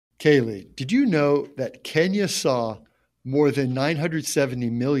Kaylee, did you know that Kenya saw more than 970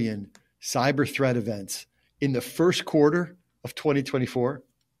 million cyber threat events in the first quarter of 2024?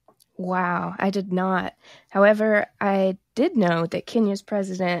 Wow, I did not. However, I did know that Kenya's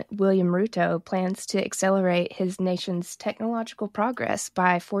President William Ruto plans to accelerate his nation's technological progress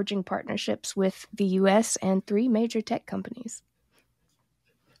by forging partnerships with the U.S. and 3 major tech companies.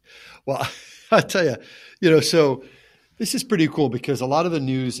 Well, I tell you, so this is pretty cool because a lot of the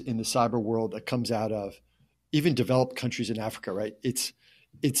news in the cyber world that comes out of even developed countries in Africa, right? It's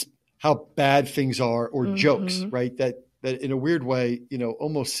how bad things are or jokes, right? That in a weird way,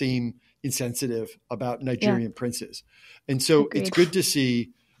 almost seem insensitive about Nigerian princes. And so Agreed. It's good to see,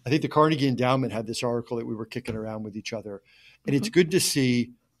 I think the Carnegie Endowment had this article that we were kicking around with each other. And it's good to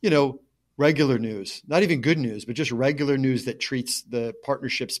see, regular news, not even good news, but just regular news that treats the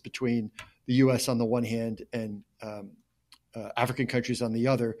partnerships between the U.S. on the one hand and African countries on the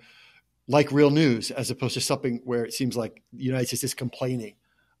other, like real news, as opposed to something where it seems like the United States is complaining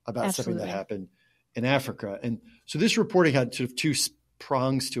about something that happened in Africa. And so this reporting had sort of 2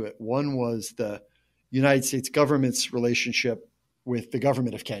 prongs to it. One was the United States government's relationship with the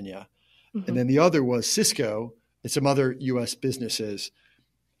government of Kenya. And then the other was Cisco and some other U.S. businesses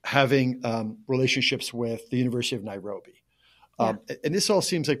having relationships with the University of Nairobi. And this all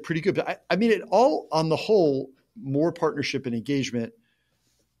seems like pretty good. But I mean, it all on the whole, more partnership and engagement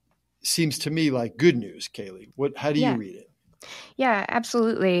seems to me like good news, Kaylee. How do you read it? Yeah,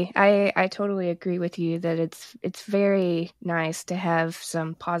 absolutely. I totally agree with you that it's very nice to have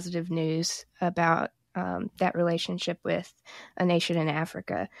some positive news about that relationship with a nation in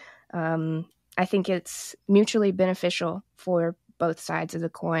Africa. I think it's mutually beneficial for both sides of the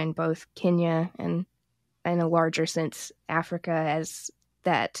coin, both Kenya and in a larger sense, Africa, as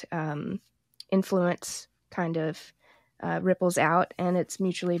that influence kind of ripples out, and it's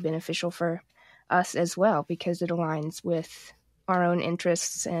mutually beneficial for us as well because it aligns with our own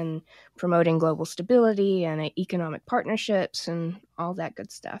interests in promoting global stability and economic partnerships and all that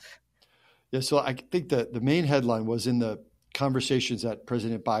good stuff. Yeah, so I think that the main headline was in the conversations that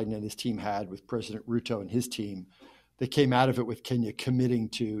President Biden and his team had with President Ruto and his team. They came out of it with Kenya committing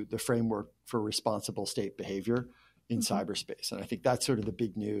to the framework for responsible state behavior in cyberspace. And I think that's sort of the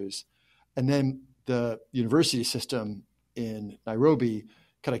big news. And then the university system in Nairobi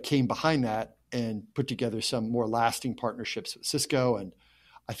kind of came behind that and put together some more lasting partnerships with Cisco. And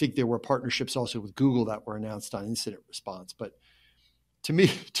I think there were partnerships also with Google that were announced on incident response. But to me,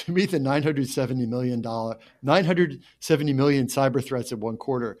 the 970 million cyber threats in one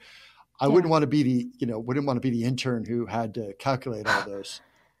quarter, I wouldn't want to be the intern who had to calculate all those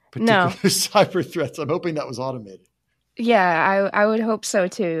particular cyber threats. I'm hoping that was automated. Yeah, I would hope so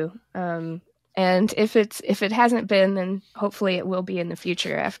too. And if it hasn't been, then hopefully it will be in the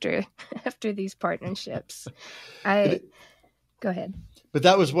future after these partnerships. Go ahead. But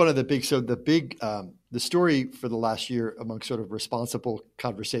that was one of the big. So the story for the last year among sort of responsible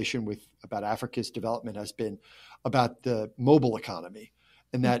conversation about Africa's development has been about the mobile economy,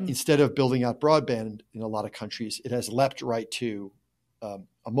 and that instead of building out broadband in a lot of countries, it has leapt right to a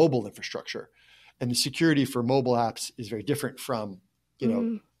mobile infrastructure, and the security for mobile apps is very different from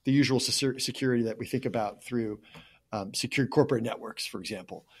the usual security that we think about through secured corporate networks, for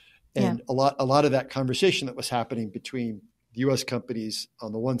example. And a lot of that conversation that was happening between the U.S. companies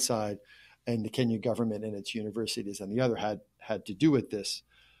on the one side and the Kenyan government and its universities on the other had to do with this,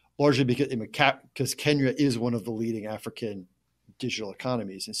 largely because Kenya is one of the leading African digital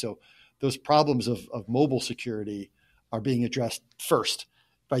economies. And so those problems of mobile security are being addressed first,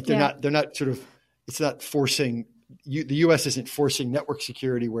 right? They're not sort of, it's not forcing, the U.S. isn't forcing network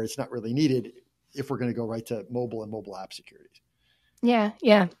security where it's not really needed if we're going to go right to mobile and mobile app security. Yeah.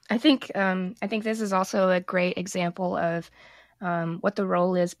 I think this is also a great example of what the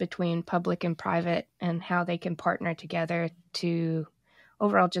role is between public and private and how they can partner together to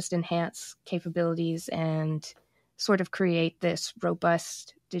overall just enhance capabilities and sort of create this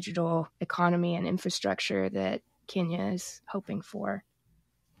robust digital economy and infrastructure that Kenya is hoping for.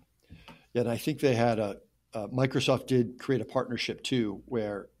 Yeah, and I think they had Microsoft did create a partnership too,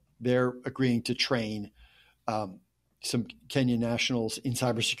 where they're agreeing to train some Kenyan nationals in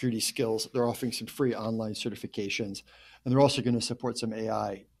cybersecurity skills. They're offering some free online certifications, and they're also going to support some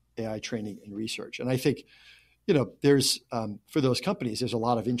AI training and research. And I think, there's for those companies, there's a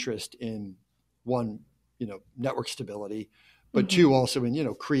lot of interest in one, network stability, but two, also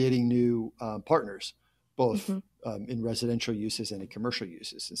in creating new partners, both in residential uses and in commercial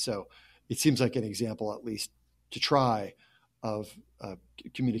uses. And so it seems like an example, at least to try, of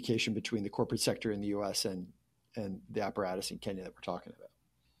communication between the corporate sector in the U.S. and the apparatus in Kenya that we're talking about.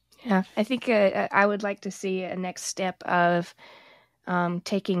 Yeah, I think I would like to see a next step of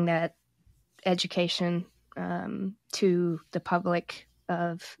taking that education to the public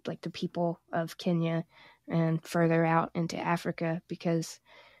of like the people of Kenya and further out into Africa, because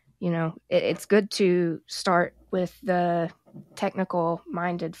it's good to start with the technical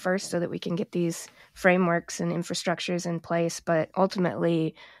minded first so that we can get these frameworks and infrastructures in place, but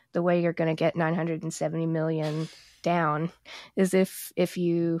ultimately the way you're going to get 970 million down is if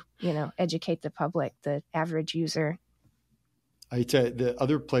you educate the public, the average user. I tell you, the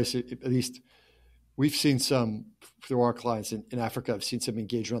other place, at least we've seen some through our clients in Africa, I've seen some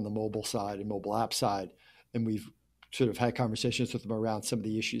engagement on the mobile side and mobile app side, and we've sort of had conversations with them around some of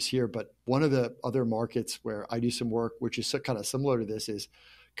the issues here. But one of the other markets where I do some work, which is kind of similar to this, is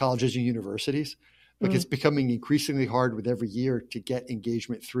colleges and universities. Like it's becoming increasingly hard with every year to get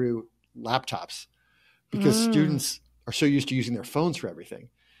engagement through laptops because students are so used to using their phones for everything.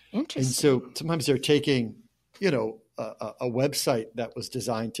 Interesting. And so sometimes they're taking, a website that was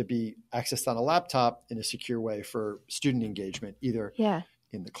designed to be accessed on a laptop in a secure way for student engagement, either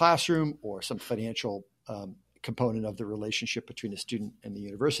in the classroom or some financial component of the relationship between a student and the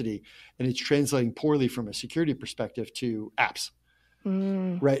university. And it's translating poorly from a security perspective to apps.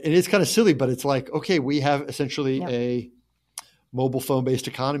 Right. And it's kind of silly, but it's like, okay, we have essentially a mobile phone-based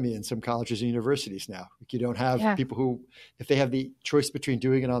economy in some colleges and universities now. Like you don't have people who, if they have the choice between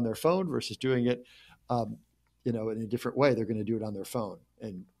doing it on their phone versus doing it, in a different way, they're going to do it on their phone.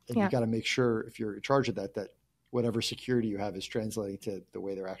 And you got to make sure if you're in charge of that whatever security you have is translating to the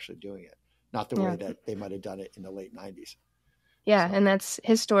way they're actually doing it, not the way that they might have done it in the late 90s. Yeah. So. And that's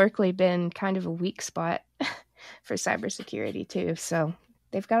historically been kind of a weak spot for cybersecurity too. So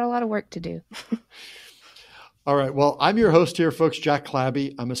they've got a lot of work to do. All right. Well, I'm your host here, folks, Jack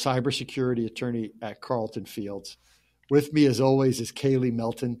Clabby. I'm a cybersecurity attorney at Carlton Fields. With me, as always, is Kaylee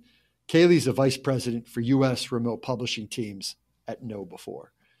Melton. Kaylee's a vice president for U.S. remote publishing teams at KnowBe4.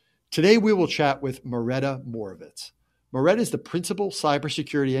 Today, we will chat with Maretta Morovitz. Maretta is the principal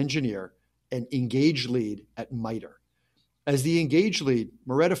cybersecurity engineer and Engage lead at MITRE. As the Engage lead,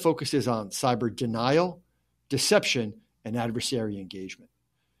 Maretta focuses on cyber denial, deception, and adversary engagement.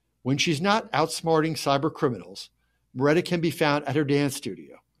 When she's not outsmarting cyber criminals, Maretta can be found at her dance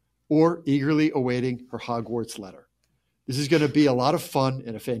studio or eagerly awaiting her Hogwarts letter. This is going to be a lot of fun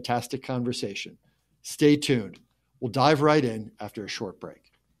and a fantastic conversation. Stay tuned. We'll dive right in after a short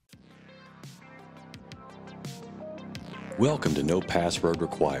break. Welcome to No Password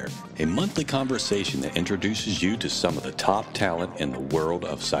Required, a monthly conversation that introduces you to some of the top talent in the world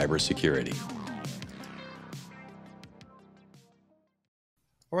of cybersecurity.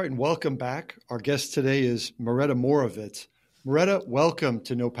 All right, and welcome back. Our guest today is Maretta Morovitz. Maretta, welcome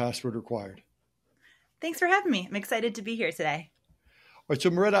to No Password Required. Thanks for having me. I'm excited to be here today. All right, so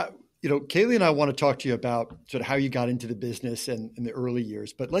Maretta, Kaylee and I want to talk to you about sort of how you got into the business and in the early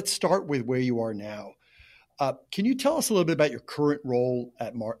years, but let's start with where you are now. Can you tell us a little bit about your current role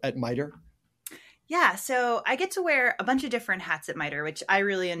at MITRE? Yeah, so I get to wear a bunch of different hats at MITRE, which I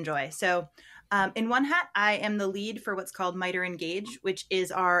really enjoy. So in one hat, I am the lead for what's called MITRE Engage, which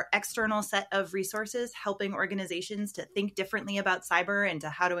is our external set of resources helping organizations to think differently about cyber and to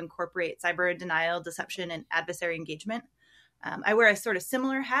how to incorporate cyber denial, deception, and adversary engagement. I wear a sort of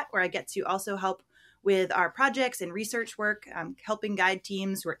similar hat where I get to also help with our projects and research work, helping guide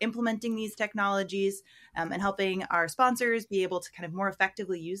teams who are implementing these technologies and helping our sponsors be able to kind of more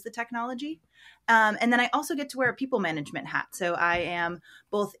effectively use the technology. And then I also get to wear a people management hat. So I am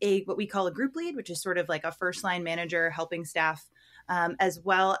both what we call a group lead, which is sort of like a first line manager helping staff, as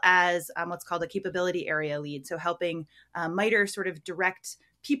well as what's called a capability area lead. So helping MITRE sort of direct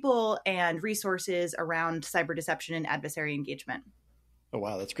people and resources around cyber deception and adversary engagement. Oh,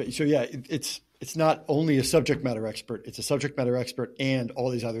 wow. That's great. So yeah, it's not only a subject matter expert, it's a subject matter expert and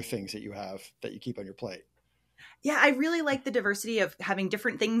all these other things that you have that you keep on your plate. Yeah, I really like the diversity of having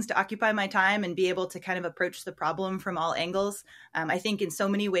different things to occupy my time and be able to kind of approach the problem from all angles. I think in so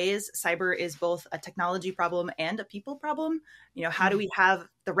many ways, cyber is both a technology problem and a people problem. How do we have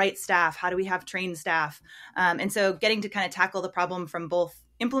the right staff? How do we have trained staff? And so getting to kind of tackle the problem from both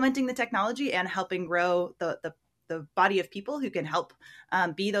implementing the technology and helping grow the body of people who can help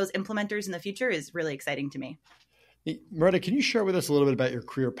be those implementers in the future is really exciting to me. Maretta, can you share with us a little bit about your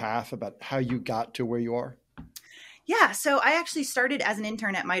career path, about how you got to where you are? Yeah, so I actually started as an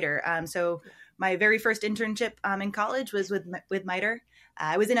intern at MITRE. So my very first internship in college was with MITRE.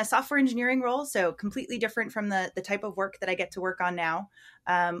 I was in a software engineering role, so completely different from the type of work that I get to work on now.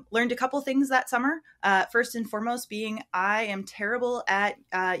 Learned a couple things that summer. First and foremost being I am terrible at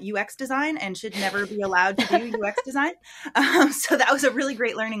UX design and should never be allowed to do UX design. So that was a really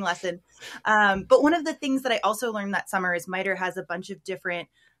great learning lesson. But one of the things that I also learned that summer is MITRE has a bunch of different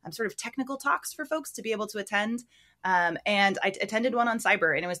sort of technical talks for folks to be able to attend. And I attended one on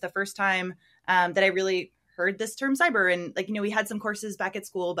cyber, and it was the first time that I really heard this term cyber. And we had some courses back at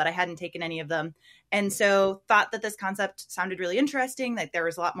school, but I hadn't taken any of them. And so thought that this concept sounded really interesting, that there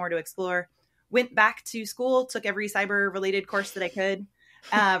was a lot more to explore. Went back to school, took every cyber related course that I could,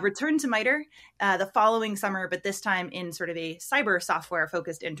 returned to MITRE the following summer, but this time in sort of a cyber software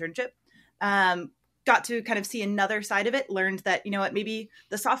focused internship. Got to kind of see another side of it, learned that, maybe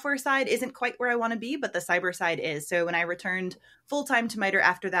the software side isn't quite where I want to be, but the cyber side is. So when I returned full-time to MITRE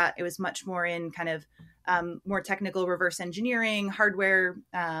after that, it was much more in kind of more technical reverse engineering, hardware,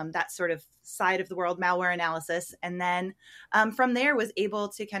 that sort of side of the world, malware analysis. And then from there was able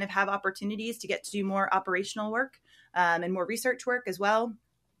to kind of have opportunities to get to do more operational work and more research work as well.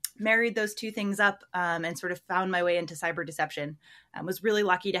 Married those two things up and sort of found my way into cyber deception. Was really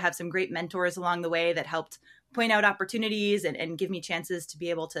lucky to have some great mentors along the way that helped point out opportunities and give me chances to be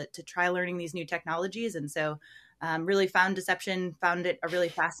able to try learning these new technologies. And so really found deception, found it a really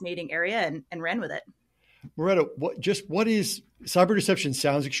fascinating area and ran with it. Maretta, what is cyber deception?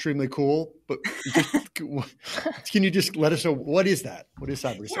 Sounds extremely cool, but can you just let us know what is that? What is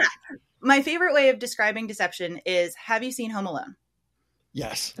cyber deception? Yeah. My favorite way of describing deception is, have you seen Home Alone?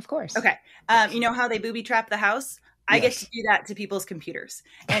 Yes. Of course. Okay. You know how they booby trap the house? I get to do that to people's computers.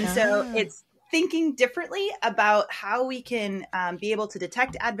 And so it's thinking differently about how we can be able to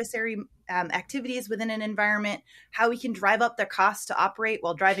detect adversary activities within an environment, how we can drive up the cost to operate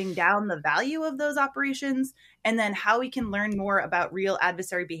while driving down the value of those operations, and then how we can learn more about real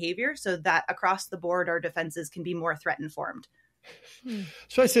adversary behavior so that across the board, our defenses can be more threat informed.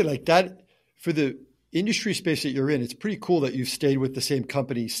 So I say like that for the industry space that you're in, it's pretty cool that you've stayed with the same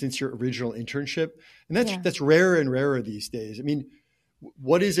company since your original internship. And that's rarer and rarer these days. I mean,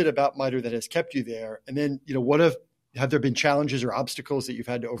 what is it about MITRE that has kept you there? And then, have there been challenges or obstacles that you've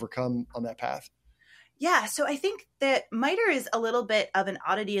had to overcome on that path? Yeah. So I think that MITRE is a little bit of an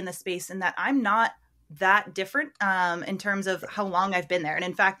oddity in the space in that I'm not that different in terms of how long I've been there. And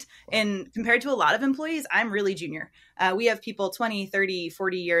in fact, compared to a lot of employees, I'm really junior. We have people 20, 30,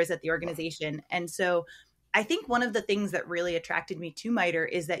 40 years at the organization. And so I think one of the things that really attracted me to MITRE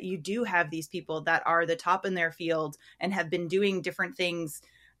is that you do have these people that are the top in their field and have been doing different things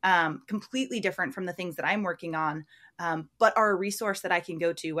completely different from the things that I'm working on, but are a resource that I can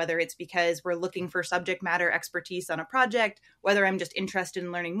go to, whether it's because we're looking for subject matter expertise on a project, whether I'm just interested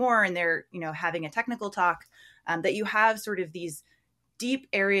in learning more and they're, having a technical talk, that you have sort of these deep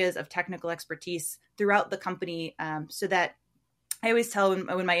areas of technical expertise throughout the company, so that I always tell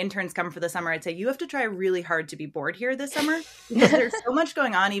when my interns come for the summer, I'd say, you have to try really hard to be bored here this summer because there's so much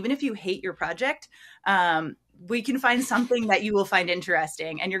going on. Even if you hate your project, we can find something that you will find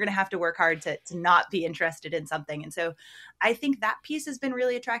interesting, and you're going to have to work hard to not be interested in something. And so I think that piece has been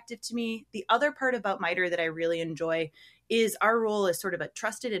really attractive to me. The other part about MITRE that I really enjoy is our role as sort of a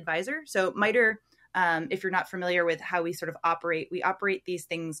trusted advisor. So MITRE, if you're not familiar with how we sort of operate, we operate these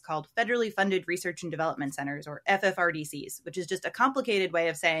things called federally funded research and development centers, or FFRDCs, which is just a complicated way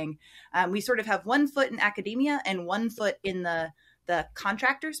of saying we sort of have one foot in academia and one foot in the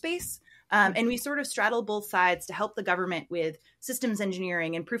contractor space. And we sort of straddle both sides to help the government with systems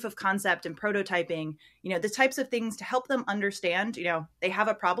engineering and proof of concept and prototyping, the types of things to help them understand, they have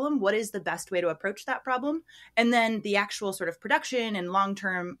a problem. What is the best way to approach that problem? And then the actual sort of production and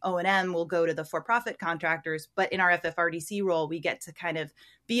long-term O&M will go to the for-profit contractors. But in our FFRDC role, we get to kind of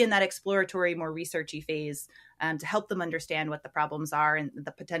be in that exploratory, more researchy phase to help them understand what the problems are and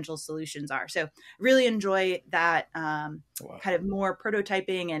the potential solutions are. So really enjoy that kind of more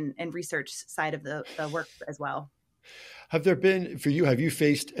prototyping and research side of the work as well. Have you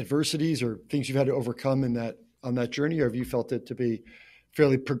faced adversities or things you've had to overcome on that journey, or have you felt it to be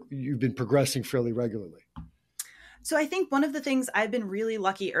you've been progressing fairly regularly? So I think one of the things I've been really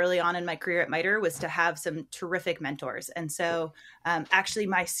lucky early on in my career at MITRE was to have some terrific mentors. And so actually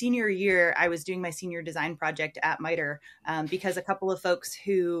my senior year, I was doing my senior design project at MITRE because a couple of folks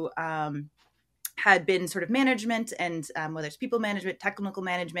who had been sort of management and whether it's people management, technical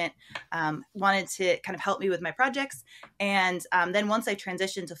management, wanted to kind of help me with my projects. And then once I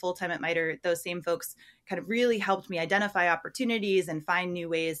transitioned to full-time at MITRE, those same folks kind of really helped me identify opportunities and find new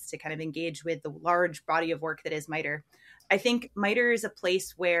ways to kind of engage with the large body of work that is MITRE. I think MITRE is a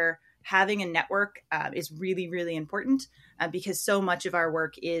place where having a network is really, really important. because so much of our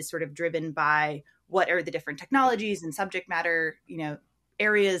work is sort of driven by what are the different technologies and subject matter,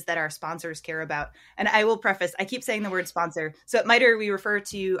 areas that our sponsors care about. And I will preface, I keep saying the word sponsor. So at MITRE, we refer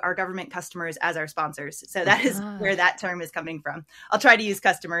to our government customers as our sponsors. So that is where that term is coming from. I'll try to use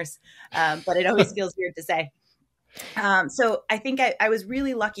customers, but it always feels weird to say. So I think I was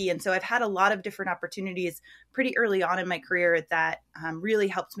really lucky. And so I've had a lot of different opportunities pretty early on in my career that really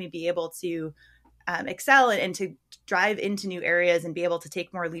helped me be able to excel and to drive into new areas and be able to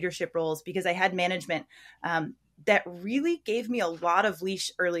take more leadership roles, because I had management that really gave me a lot of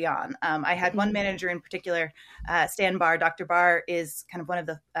leash early on. I had one manager in particular, Stan Barr. Dr. Barr is kind of one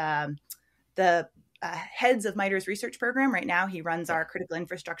of the heads of MITRE's research program. Right now, he runs our critical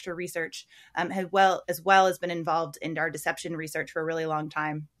infrastructure research, as well as been involved in our deception research for a really long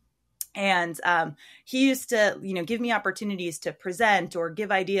time. And he used to, give me opportunities to present or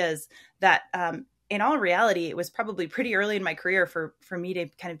give ideas that, in all reality, it was probably pretty early in my career for me to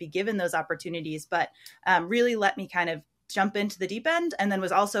kind of be given those opportunities, but really let me kind of jump into the deep end, and then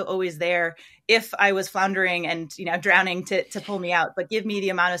was also always there if I was floundering and, drowning to pull me out, but give me the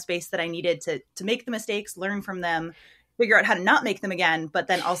amount of space that I needed to make the mistakes, learn from them, figure out how to not make them again, but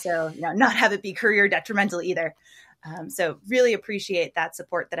then also, not have it be career detrimental either. So really appreciate that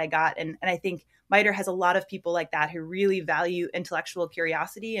support that I got. And I think MITRE has a lot of people like that who really value intellectual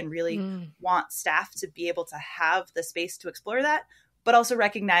curiosity and really want staff to be able to have the space to explore that, but also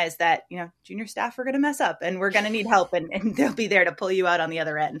recognize that, junior staff are going to mess up and we're going to need help, and they'll be there to pull you out on the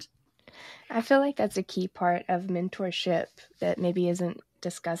other end. I feel like that's a key part of mentorship that maybe isn't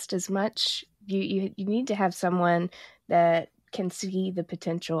discussed as much. You need to have someone that can see the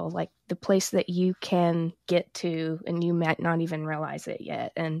potential, like the place that you can get to and you might not even realize it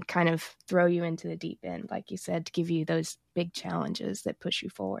yet, and kind of throw you into the deep end, like you said, to give you those big challenges that push you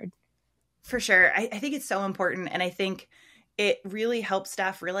forward. For sure. I think it's so important. And I think it really helps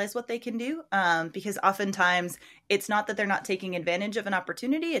staff realize what they can do, because oftentimes it's not that they're not taking advantage of an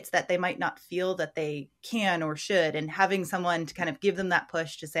opportunity, it's that they might not feel that they can or should. And having someone to kind of give them that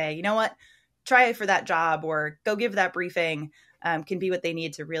push to say, you know what, try for that job or go give that briefing, can be what they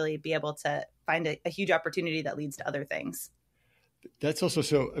need to really be able to find a huge opportunity that leads to other things. That's also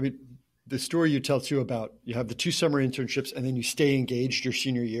the story you tell too about you have the 2 summer internships and then you stay engaged your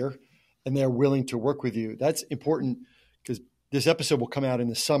senior year and they're willing to work with you. That's important because this episode will come out in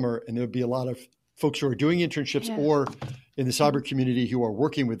the summer and there'll be a lot of folks who are doing internships or in the cyber community who are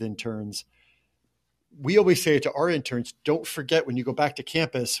working with interns. We always say it to our interns, don't forget when you go back to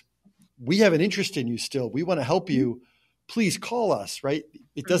campus, we have an interest in you still. We want to help you. Please call us, right?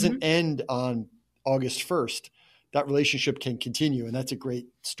 It doesn't end on August 1st. That relationship can continue. And that's a great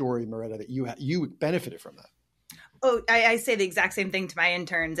story, Maretta, that you benefited from that. Oh, I say the exact same thing to my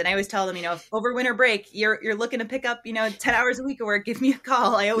interns. And I always tell them, if over winter break, you're looking to pick up, 10 hours a week of work, give me a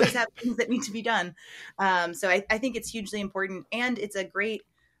call. I always have things that need to be done. So I think it's hugely important. And it's a great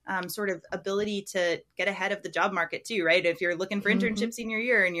sort of ability to get ahead of the job market too, right? If you're looking for internships in your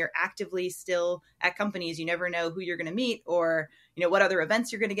year and you're actively still at companies, you never know who you're going to meet or, what other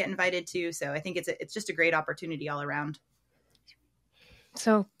events you're going to get invited to. So I think it's just a great opportunity all around.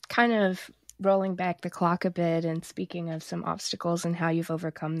 So kind of rolling back the clock a bit and speaking of some obstacles and how you've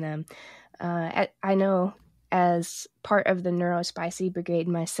overcome them, I know as part of the Neurospicy Brigade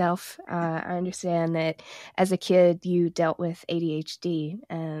myself, I understand that as a kid you dealt with ADHD,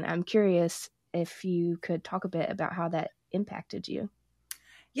 and I'm curious if you could talk a bit about how that impacted you.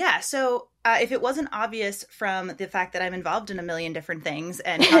 Yeah, so if it wasn't obvious from the fact that I'm involved in a million different things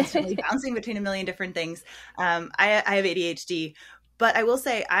and constantly bouncing between a million different things, I have ADHD. But I will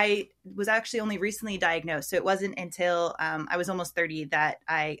say I was actually only recently diagnosed. So it wasn't until I was almost 30 that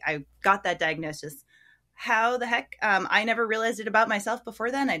I got that diagnosis. How the heck? I never realized it about myself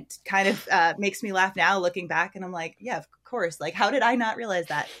before then. It kind of makes me laugh now looking back. And I'm like, yeah, of course. Like, how did I not realize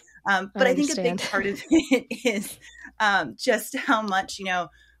that? But I think a big part of it is just how much,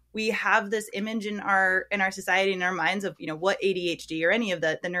 we have this image in our society, in our minds of, what ADHD or any of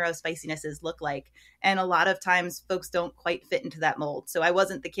the neurospicinesses look like. And a lot of times folks don't quite fit into that mold. So I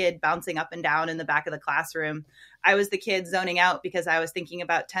wasn't the kid bouncing up and down in the back of the classroom. I was the kid zoning out because I was thinking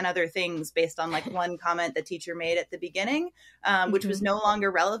about 10 other things based on like one comment the teacher made at the beginning, which was no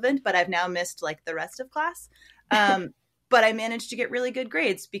longer relevant, but I've now missed like the rest of class. But I managed to get really good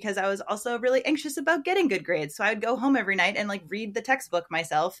grades because I was also really anxious about getting good grades. So I would go home every night and like read the textbook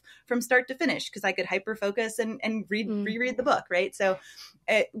myself from start to finish because I could hyper focus and reread the book, right? So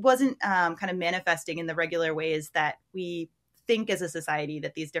it wasn't kind of manifesting in the regular ways that we think as a society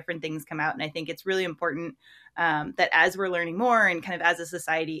that these different things come out. And I think it's really important that as we're learning more and kind of as a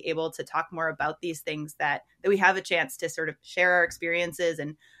society able to talk more about these things, that we have a chance to sort of share our experiences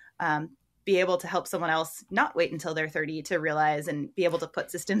and be able to help someone else not wait until they're 30 to realize, and be able to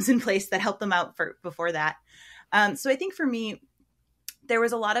put systems in place that help them out before that. So I think for me, there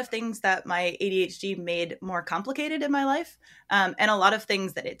was a lot of things that my ADHD made more complicated in my life, and a lot of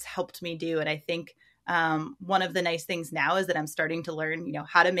things that it's helped me do. And I think one of the nice things now is that I'm starting to learn,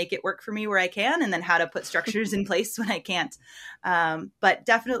 how to make it work for me where I can, and then how to put structures in place when I can't. But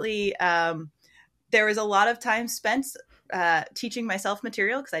definitely, there was a lot of time spent teaching myself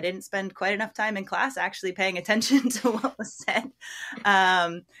material, because I didn't spend quite enough time in class actually paying attention to what was said.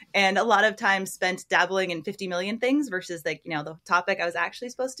 And a lot of time spent dabbling in 50 million things versus the topic I was actually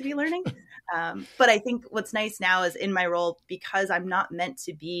supposed to be learning. But I think what's nice now is in my role, because I'm not meant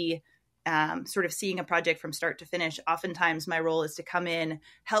to be sort of seeing a project from start to finish. Oftentimes my role is to come in,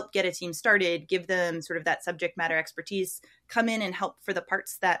 help get a team started, give them sort of that subject matter expertise, come in and help for the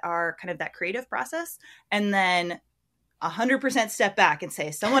parts that are kind of that creative process. And then 100% step back and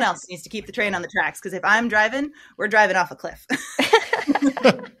say, someone else needs to keep the train on the tracks. Because if I'm driving, we're driving off a cliff.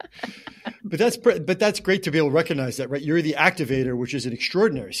 But that's great to be able to recognize that, right? You're the activator, which is an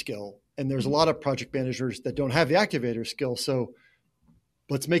extraordinary skill. And there's a lot of project managers that don't have the activator skill. So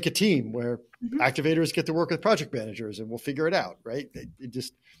let's make a team where activators get to work with project managers and we'll figure it out, right?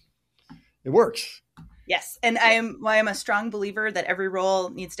 It works. Yes. And I am a strong believer that every role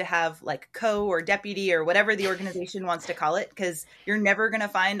needs to have like co or deputy or whatever the organization wants to call it, because you're never going to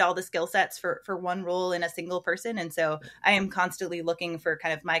find all the skill sets for one role in a single person. And so I am constantly looking for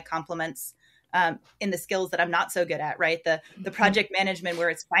kind of my complements in the skills that I'm not so good at, right? The project management where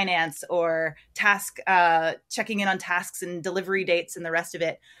it's finance or task, checking in on tasks and delivery dates and the rest of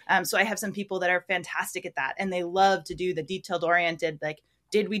it. So I have some people that are fantastic at that, and they love to do the detailed oriented, like,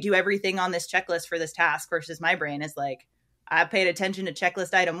 did we do everything on this checklist for this task? Versus my brain is like, I paid attention to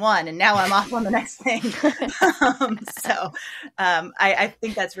checklist item 1 and now I'm off on the next thing. I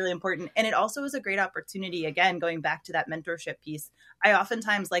think that's really important. And it also is a great opportunity, again, going back to that mentorship piece. I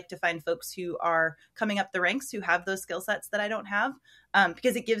oftentimes like to find folks who are coming up the ranks who have those skill sets that I don't have,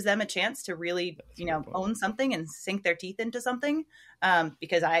 because it gives them a chance to really, own something and sink their teeth into something,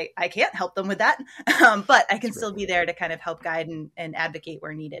 because I can't help them with that, but I can still be there to kind of help guide and advocate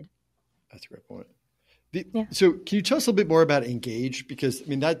where needed. That's a great point. So can you tell us a little bit more about Engage? Because I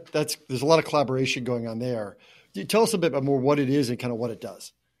mean, there's a lot of collaboration going on there. Tell us a bit more what it is and kind of what it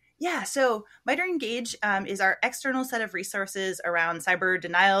does. Yeah, so MITRE Engage is our external set of resources around cyber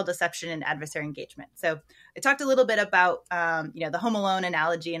denial, deception, and adversary engagement. So I talked a little bit about, the Home Alone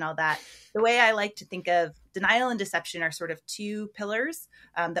analogy and all that. The way I like to think of denial and deception are sort of two pillars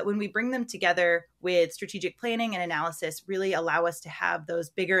that when we bring them together with strategic planning and analysis really allow us to have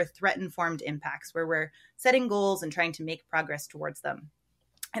those bigger threat-informed impacts where we're setting goals and trying to make progress towards them.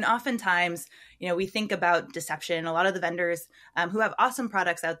 And oftentimes, we think about deception. A lot of the vendors who have awesome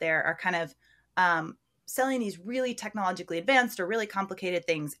products out there are kind of selling these really technologically advanced or really complicated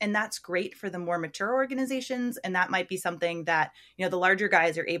things. And that's great for the more mature organizations. And that might be something that, the larger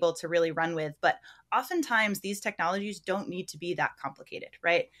guys are able to really run with. But oftentimes these technologies don't need to be that complicated,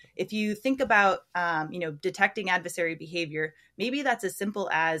 right? If you think about, detecting adversary behavior, maybe that's as simple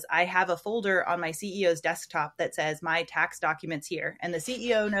as I have a folder on my CEO's desktop that says my tax documents here. And the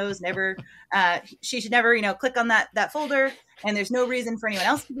CEO knows she should never, click on that folder. And there's no reason for anyone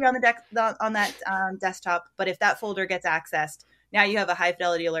else to be on that desktop. But if that folder gets accessed, now you have a high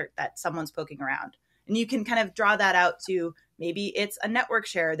fidelity alert that someone's poking around. And you can kind of draw that out to maybe it's a network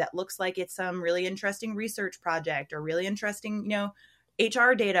share that looks like it's some really interesting research project or really interesting,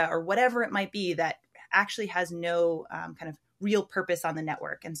 HR data or whatever it might be that actually has no kind of real purpose on the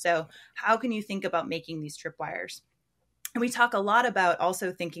network. And so how can you think about making these tripwires? And we talk a lot about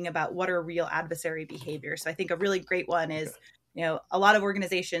also thinking about what are real adversary behaviors. So I think a really great one is, a lot of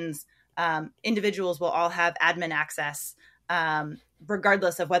organizations, individuals will all have admin access,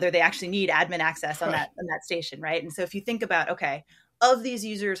 regardless of whether they actually need admin access on that station, right? And so if you think about, okay, of these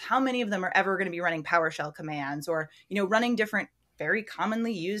users, how many of them are ever going to be running PowerShell commands or, running different very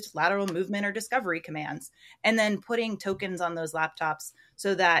commonly used lateral movement or discovery commands, and then putting tokens on those laptops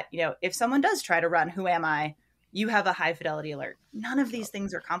so that, if someone does try to run Who Am I, you have a high fidelity alert. None of these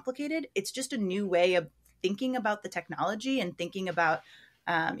things are complicated. It's just a new way of thinking about the technology and thinking about,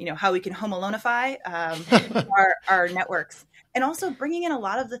 how we can home aloneify our networks. And also bringing in a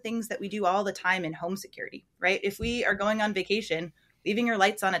lot of the things that we do all the time in home security, right? If we are going on vacation, leaving your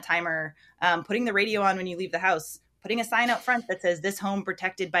lights on a timer, putting the radio on when you leave the house, putting a sign out front that says this home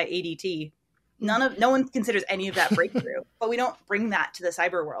protected by ADT, No one considers any of that breakthrough, but we don't bring that to the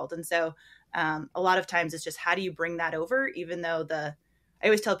cyber world. And so a lot of times it's just, how do you bring that over? Even though I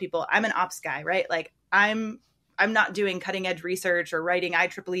always tell people I'm an ops guy, right? Like I'm not doing cutting edge research or writing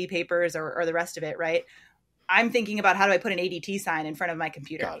IEEE papers or the rest of it, right? I'm thinking about, how do I put an ADT sign in front of my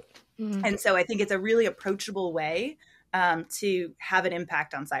computer? Got it. Mm-hmm. And so I think it's a really approachable way to have an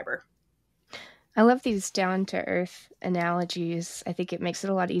impact on cyber. I love these down-to-earth analogies. I think it makes it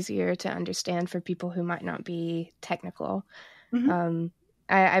a lot easier to understand for people who might not be technical. Mm-hmm.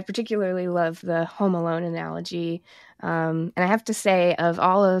 I particularly love the Home Alone analogy. And I have to say, of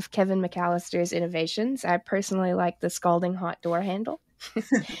all of Kevin McCallister's innovations, I personally like the scalding hot door handle.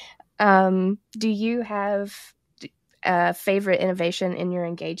 Do you have a favorite innovation in your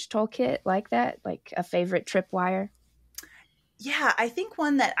Engage toolkit like that? Like a favorite tripwire? Yeah, I think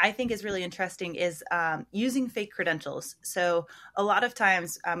one that I think is really interesting is using fake credentials. So a lot of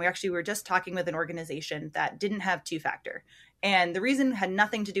times we were just talking with an organization that didn't have two-factor. And the reason had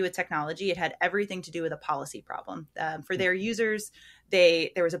nothing to do with technology. It had everything to do with a policy problem. For their users, there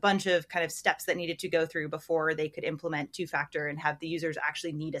was a bunch of kind of steps that needed to go through before they could implement two-factor and have the users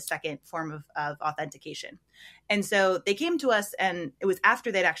actually need a second form of authentication. And so they came to us, and it was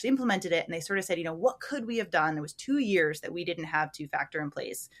after they'd actually implemented it, and they sort of said, what could we have done? It was 2 years that we didn't have two-factor in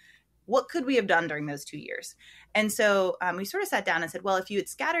place. What could we have done during those 2 years? And so we sort of sat down and said, well, if you had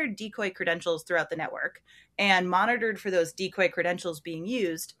scattered decoy credentials throughout the network and monitored for those decoy credentials being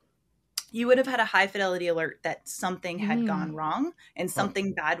used, you would have had a high fidelity alert that something had gone wrong and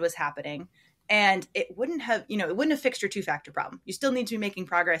something bad was happening. And it wouldn't have fixed your two-factor problem. You still need to be making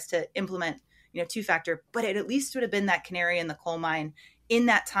progress to implement, two-factor, but it at least would have been that canary in the coal mine in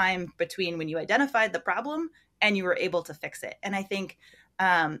that time between when you identified the problem and you were able to fix it. And I think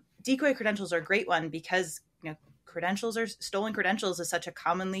decoy credentials are a great one because, stolen credentials is such a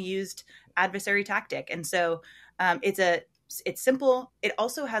commonly used adversary tactic. And so it's simple. It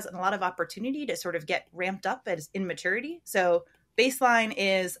also has a lot of opportunity to sort of get ramped up as immaturity. So baseline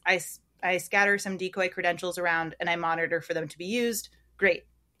is I scatter some decoy credentials around and I monitor for them to be used. Great,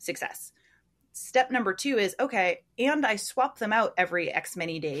 success. Step number 2 is, okay, and I swap them out every X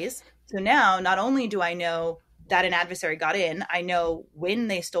many days. So now not only do I know that an adversary got in, I know when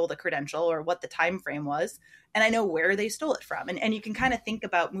they stole the credential or what the time frame was, and I know where they stole it from. And you can kind of think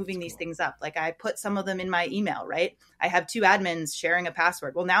about moving these things up. Like I put some of them in my email, right? I have 2 admins sharing a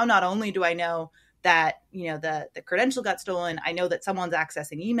password. Well, now not only do I know that, the credential got stolen, I know that someone's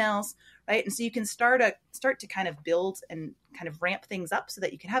accessing emails, right? And so you can start to kind of build and kind of ramp things up so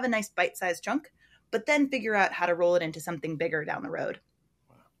that you can have a nice bite-sized chunk, but then figure out how to roll it into something bigger down the road.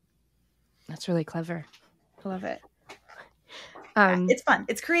 That's really clever. I love it. It's fun.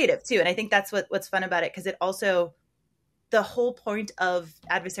 It's creative too. And I think that's what's fun about it. Because it also, the whole point of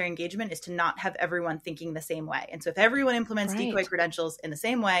adversary engagement is to not have everyone thinking the same way. And so if everyone implements decoy credentials in the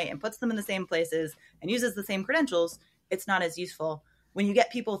same way and puts them in the same places and uses the same credentials, it's not as useful. When you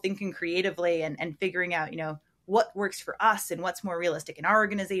get people thinking creatively and figuring out, what works for us and what's more realistic in our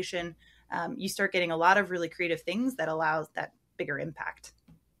organization, you start getting a lot of really creative things that allows that bigger impact.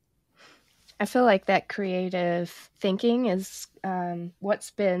 I feel like that creative thinking is what's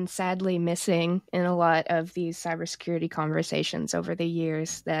been sadly missing in a lot of these cybersecurity conversations over the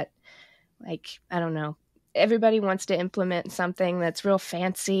years. That, like, I don't know, everybody wants to implement something that's real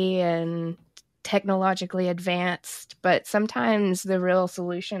fancy and technologically advanced, but sometimes the real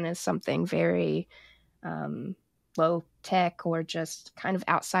solution is something very low tech or just kind of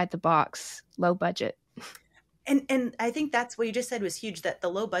outside the box, low budget. And I think that's what you just said was huge, that the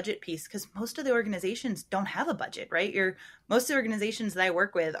low budget piece, because most of the organizations don't have a budget, right? Most of the organizations that I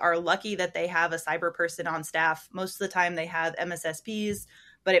work with are lucky that they have a cyber person on staff. Most of the time they have MSSPs,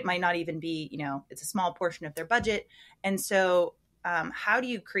 but it might not even be, it's a small portion of their budget. And so how do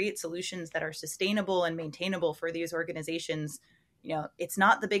you create solutions that are sustainable and maintainable for these organizations? It's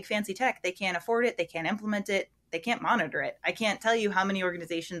not the big fancy tech. They can't afford it. They can't implement it. They can't monitor it. I can't tell you how many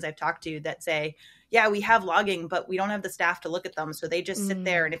organizations I've talked to that say, yeah, we have logging, but we don't have the staff to look at them. So they just sit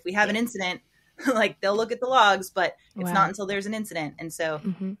there. And if we have an incident, like they'll look at the logs, but it's not until there's an incident. And so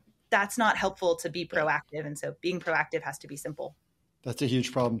that's not helpful to be proactive. And so being proactive has to be simple. That's a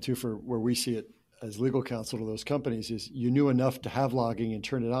huge problem too, for where we see it as legal counsel to those companies, is you knew enough to have logging and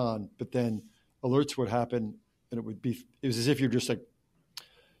turn it on, but then alerts would happen and it was as if you're just like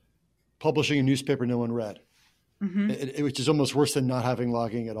publishing a newspaper no one read. Which is almost worse than not having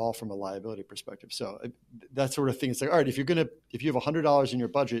logging at all from a liability perspective. So that sort of thing, it's like, all right, if you have $100 in your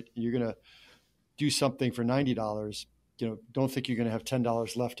budget, you're going to do something for $90, don't think you're going to have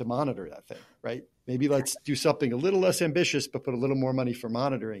 $10 left to monitor that thing, right? Maybe let's do something a little less ambitious, but put a little more money for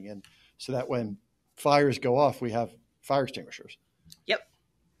monitoring and so that when fires go off, we have fire extinguishers. Yep.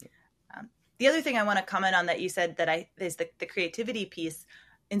 The other thing I want to comment on that you said that is the creativity piece.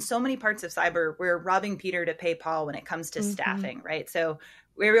 In so many parts of cyber, we're robbing Peter to pay Paul when it comes to staffing, right? So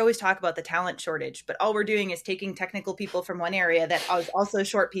we always talk about the talent shortage, but all we're doing is taking technical people from one area that is also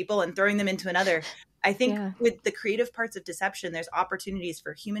short people and throwing them into another. I think with the creative parts of deception, there's opportunities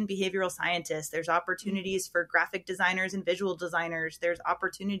for human behavioral scientists. There's opportunities for graphic designers and visual designers. There's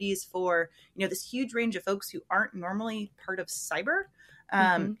opportunities for, this huge range of folks who aren't normally part of cyber.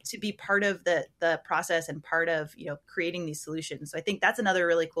 To be part of the process and part of, creating these solutions. So I think that's another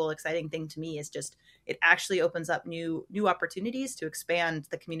really cool, exciting thing to me is just, it actually opens up new opportunities to expand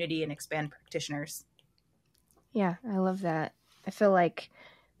the community and expand practitioners. Yeah, I love that. I feel like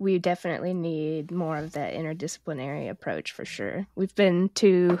we definitely need more of that interdisciplinary approach for sure. We've been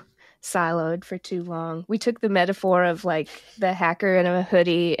too siloed for too long. We took the metaphor of like the hacker in a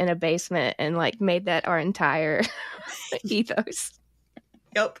hoodie in a basement and like made that our entire ethos.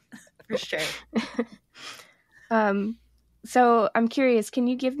 Yep, for sure. So I'm curious, can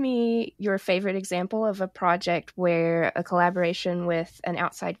you give me your favorite example of a project where a collaboration with an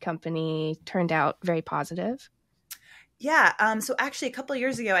outside company turned out very positive? Yeah. So actually a couple of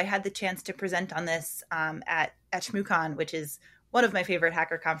years ago, I had the chance to present on this at ShmooCon, which is one of my favorite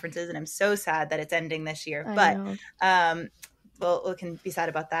hacker conferences. And I'm so sad that it's ending this year. We can be sad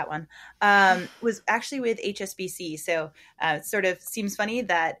about that one. Was actually with HSBC. So it sort of seems funny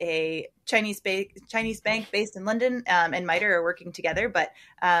that a Chinese bank based in London and MITRE are working together. But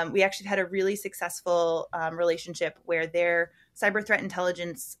we actually had a really successful relationship where their cyber threat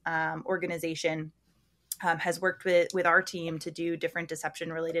intelligence organization has worked with our team to do different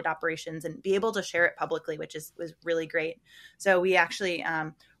deception related operations and be able to share it publicly, which was really great. So we actually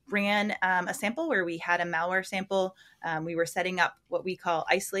ran a sample where we had a malware sample. We were setting up what we call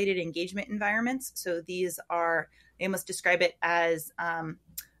isolated engagement environments. So they almost describe it as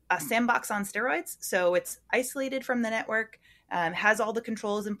a sandbox on steroids. So it's isolated from the network, has all the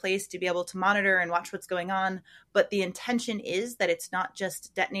controls in place to be able to monitor and watch what's going on. But the intention is that it's not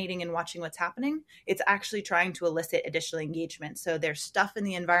just detonating and watching what's happening. It's actually trying to elicit additional engagement. So there's stuff in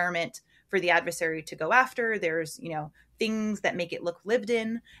the environment for the adversary to go after. There's, things that make it look lived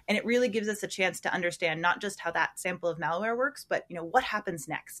in. And it really gives us a chance to understand not just how that sample of malware works, but, what happens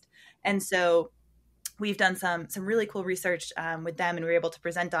next. And so we've done some really cool research with them, and we were able to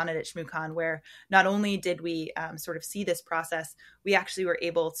present on it at ShmooCon, where not only did we sort of see this process, we actually were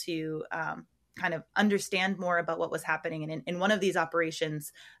able to kind of understand more about what was happening. And in one of these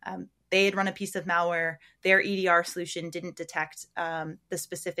operations, they had run a piece of malware. Their EDR solution didn't detect the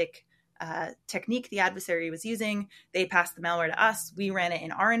specific technique the adversary was using. They passed the malware to us. We ran it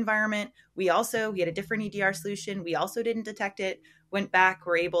in our environment. We had a different EDR solution. We also didn't detect it. Went back,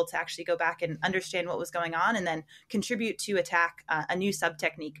 were able to actually go back and understand what was going on and then contribute to attack a new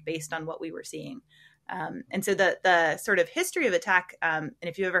sub-technique based on what we were seeing. And so the sort of history of attack, and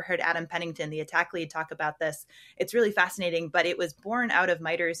if you ever heard Adam Pennington, the attack lead, talk about this, it's really fascinating, but it was born out of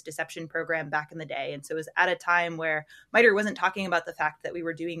MITRE's deception program back in the day. And so it was at a time where MITRE wasn't talking about the fact that we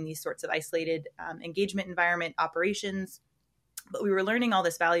were doing these sorts of isolated engagement environment operations, but we were learning all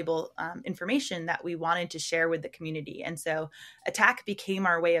this valuable information that we wanted to share with the community. And so attack became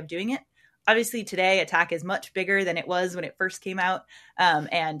our way of doing it. Obviously, today, attack is much bigger than it was when it first came out.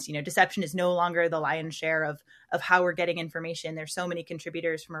 And, deception is no longer the lion's share of how we're getting information. There's so many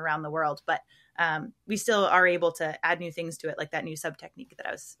contributors from around the world, but we still are able to add new things to it, like that new sub-technique that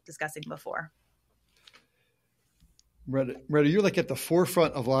I was discussing before. Maretta, you're like at the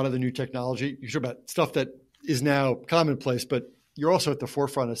forefront of a lot of the new technology. You talk about stuff that is now commonplace, but you're also at the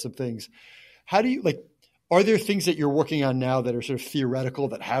forefront of some things. How do you are there things that you're working on now that are sort of theoretical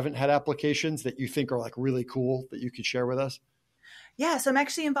that haven't had applications that you think are like really cool that you could share with us? Yeah, so I'm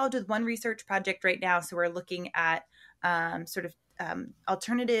actually involved with one research project right now. So we're looking at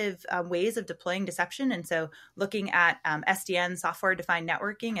alternative ways of deploying deception. And so looking at SDN, software-defined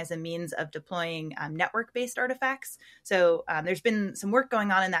networking, as a means of deploying network-based artifacts. So there's been some work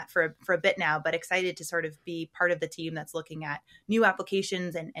going on in that for a bit now, but excited to sort of be part of the team that's looking at new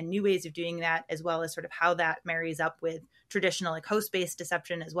applications and new ways of doing that, as well as sort of how that marries up with traditional host-based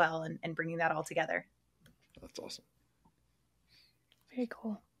deception as well, and bringing that all together. That's awesome. Very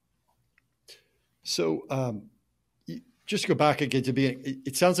cool. So just to go back again to being,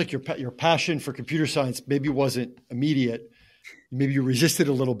 it sounds like your passion for computer science maybe wasn't immediate. Maybe you resisted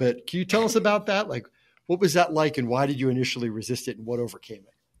a little bit. Can you tell us about that? Like, what was that like, and why did you initially resist it, and what overcame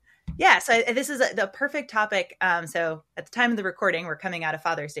it? Yeah, so this is the perfect topic. So at the time of the recording, we're coming out of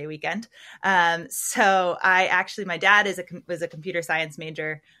Father's Day weekend. So my dad was a computer science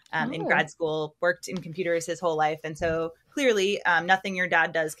major in grad school, worked in computers his whole life. And so clearly nothing your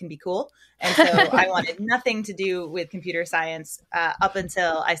dad does can be cool. And so I wanted nothing to do with computer science up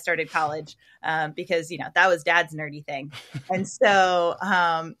until I started college because, that was dad's nerdy thing. And so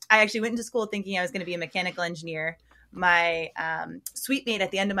I actually went into school thinking I was going to be a mechanical engineer. My suite mate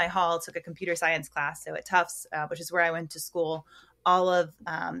at the end of my hall took a computer science class. So at Tufts, which is where I went to school, all of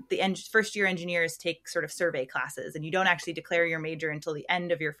the first year engineers take sort of survey classes, and you don't actually declare your major until the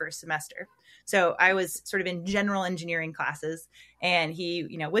end of your first semester. So I was sort of in general engineering classes, and he,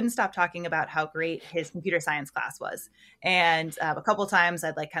 wouldn't stop talking about how great his computer science class was. And a couple of times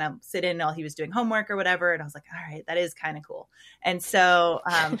I'd kind of sit in while he was doing homework or whatever. And I was like, all right, that is kind of cool. And so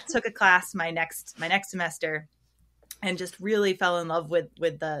took a class my next semester, and just really fell in love with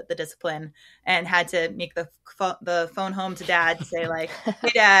the discipline, and had to make the phone home to dad to say hey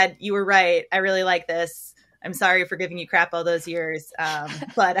dad, you were right. I really like this. I'm sorry for giving you crap all those years.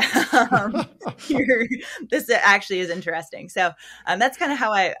 But this actually is interesting. So that's kind of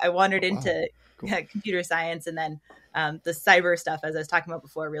how I wandered into computer science. And then the cyber stuff, as I was talking about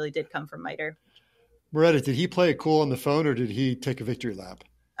before, really did come from MITRE. Maretta, did he play it cool on the phone, or did he take a victory lap?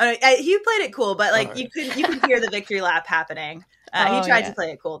 He played it cool, but right. you could hear the victory lap happening. He tried to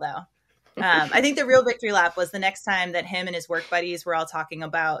play it cool though. I think the real victory lap was the next time that him and his work buddies were all talking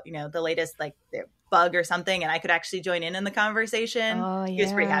about, the latest bug or something, and I could actually join in the conversation. Oh, yeah. He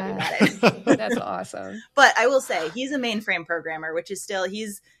was pretty happy about it. That's awesome. But I will say he's a mainframe programmer, which is still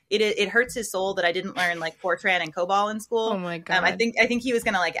it hurts his soul that I didn't learn Fortran and COBOL in school. Oh my god! I think he was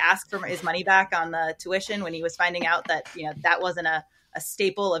gonna ask for his money back on the tuition when he was finding out that that wasn't a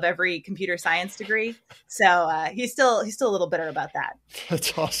staple of every computer science degree. So he's still a little bitter about that.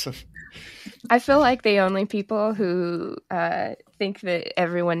 That's awesome. I feel like the only people who think that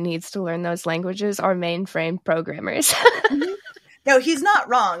everyone needs to learn those languages are mainframe programmers. No, he's not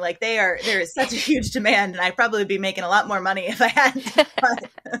wrong. There is such a huge demand, and I'd probably be making a lot more money if I hadn't. But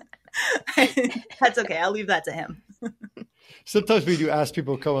that's okay. I'll leave that to him. Sometimes we do ask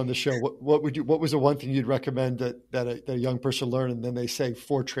people to come on the show, what was the one thing you'd recommend that a young person learn? And then they say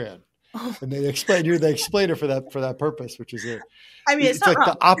Fortran, and they explain it for that purpose, which is it. I mean, it's not wrong.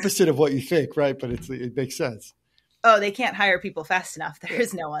 The opposite of what you think, right? But it makes sense. Oh, they can't hire people fast enough. There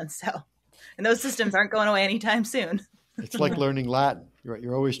is no one. So, and those systems aren't going away anytime soon. It's like learning Latin.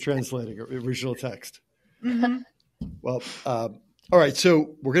 You're always translating original text. Mm-hmm. Well, all right.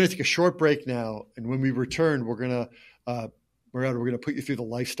 So we're going to take a short break now, and when we return, we're going to put you through the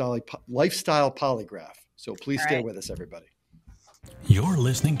lifestyle polygraph. So please stay with us, everybody. You're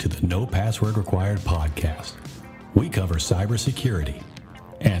listening to the No Password Required podcast. We cover cybersecurity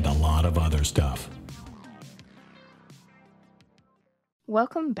and a lot of other stuff.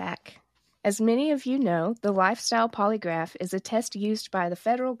 Welcome back. As many of you know, the lifestyle polygraph is a test used by the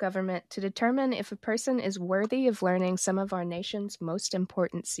federal government to determine if a person is worthy of learning some of our nation's most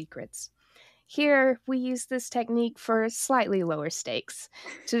important secrets. Here, we use this technique for slightly lower stakes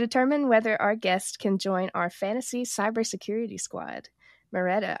to determine whether our guest can join our fantasy cybersecurity squad.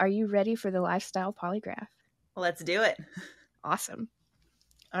 Maretta, are you ready for the lifestyle polygraph? Let's do it. Awesome.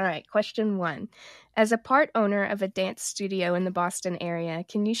 All right, question 1. As a part owner of a dance studio in the Boston area,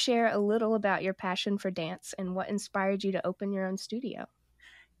 can you share a little about your passion for dance and what inspired you to open your own studio?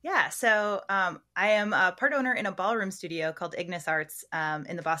 Yeah, so I am a part owner in a ballroom studio called Ignis Arts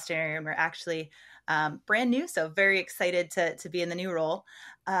in the Boston area, and we're actually brand new, so very excited to be in the new role.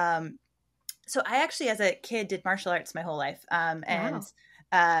 So I actually, as a kid, did martial arts my whole life, and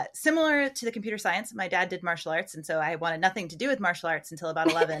similar to the computer science, my dad did martial arts, and so I wanted nothing to do with martial arts until about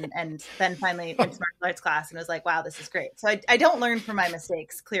 11, and then finally went to martial arts class and was like, wow, this is great. So I don't learn from my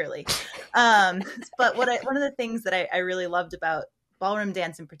mistakes, clearly. But one of the things that I really loved about ballroom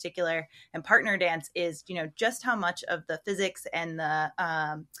dance in particular and partner dance is, just how much of the physics and the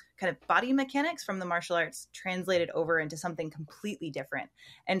kind of body mechanics from the martial arts translated over into something completely different.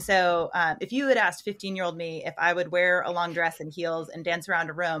 And so if you had asked 15-year-old me if I would wear a long dress and heels and dance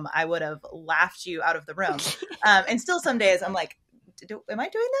around a room, I would have laughed you out of the room. And still some days I'm like, am I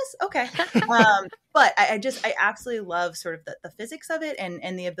doing this? Okay. But I absolutely love sort of the physics of it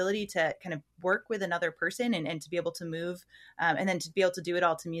and the ability to kind of work with another person and to be able to move and then to be able to do it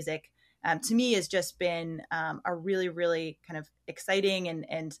all to music. To me has just been a really, really kind of exciting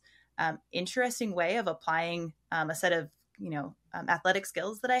and interesting way of applying a set of, athletic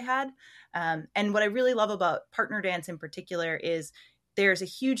skills that I had. And what I really love about partner dance in particular is there's a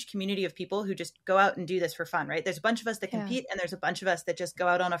huge community of people who just go out and do this for fun, right? There's a bunch of us that compete, and there's a bunch of us that just go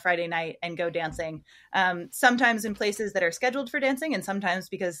out on a Friday night and go dancing, sometimes in places that are scheduled for dancing, and sometimes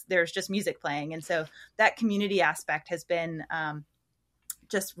because there's just music playing. And so that community aspect has been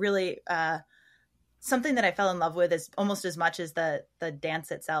just really something that I fell in love with as almost as much as the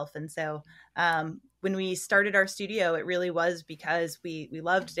dance itself. And so when we started our studio, it really was because we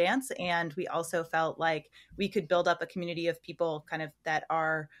loved dance, and we also felt like we could build up a community of people kind of that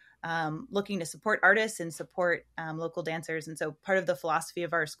are looking to support artists and support local dancers. And so part of the philosophy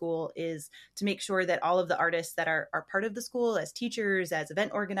of our school is to make sure that all of the artists that are part of the school as teachers, as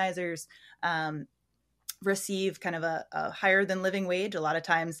event organizers, receive kind of a higher than living wage. A lot of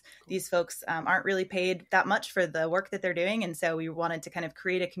times these folks aren't really paid that much for the work that they're doing. And so we wanted to kind of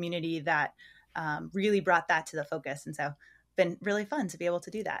create a community that really brought that to the focus. And so it's been really fun to be able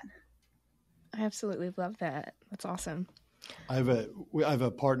to do that. I absolutely love that. That's awesome. I have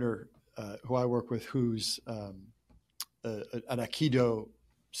a partner who I work with who's an Aikido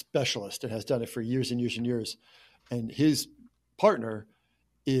specialist and has done it for years and years and years. And his partner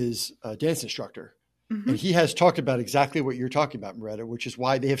is a dance instructor. And he has talked about exactly what you're talking about, Maretta, which is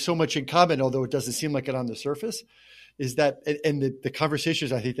why they have so much in common, although it doesn't seem like it on the surface, is that, and the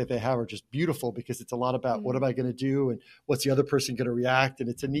conversations I think that they have are just beautiful, because it's a lot about what am I going to do and what's the other person going to react. And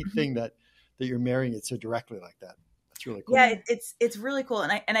it's a neat thing that you're marrying it so directly like that. That's really cool. Yeah, it's really cool.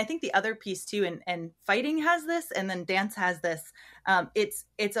 And I think the other piece too, and fighting has this, and then dance has this.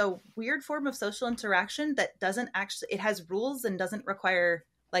 It's a weird form of social interaction that doesn't actually, it has rules and doesn't require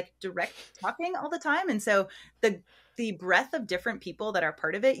like direct talking all the time. And so the breadth of different people that are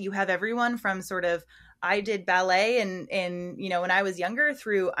part of it, you have everyone from sort of, I did ballet and when I was younger,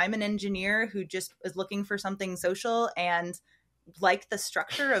 through I'm an engineer who just is looking for something social and like the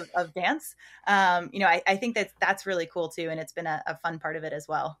structure of dance. I think that's really cool too. And it's been a fun part of it as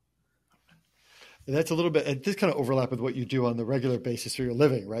well. And that's a little bit, and this kind of overlap with what you do on the regular basis for your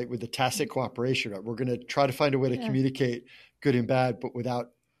living, right? With the tacit cooperation, right? We're going to try to find a way to communicate good and bad, but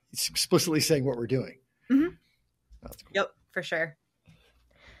without explicitly saying what we're doing. Mm-hmm. That's cool. Yep, for sure.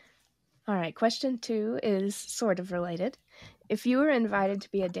 All right. Question 2 is sort of related. If you were invited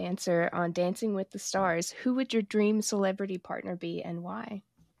to be a dancer on Dancing with the Stars, who would your dream celebrity partner be and why?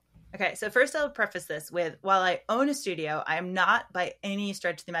 Okay, so first I'll preface this with, while I own a studio, I am not by any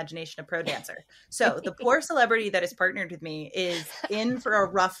stretch of the imagination a pro dancer. So the poor celebrity that is partnered with me is in for a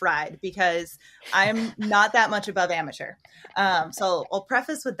rough ride because I'm not that much above amateur. So I'll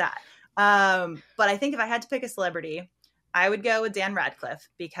preface with that. But I think if I had to pick a celebrity, I would go with Dan Radcliffe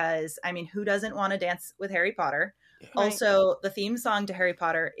because, I mean, who doesn't want to dance with Harry Potter? Right. Also, the theme song to Harry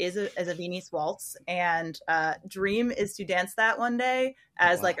Potter is a Viennese waltz, and dream is to dance that one day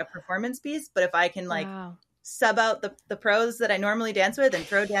as like a performance piece. But if I can sub out the pros that I normally dance with and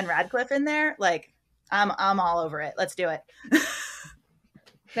throw Dan Radcliffe in there, like I'm all over it. Let's do it.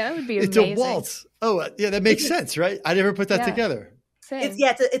 That would be amazing. It's a waltz. Oh, yeah, that makes sense, right? I never put that together.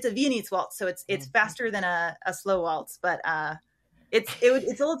 It's a Viennese waltz, so it's faster than a slow waltz, but it's a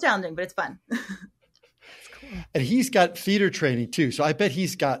little challenging, but it's fun. And he's got theater training too, so I bet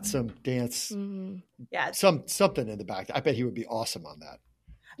he's got some dance, something in the back. I bet he would be awesome on that.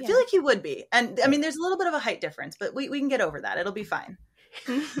 I feel like he would be, and I mean, there's a little bit of a height difference, but we can get over that. It'll be fine.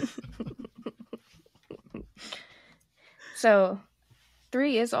 So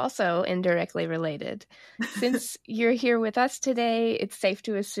 3 is also indirectly related. Since you're here with us today, it's safe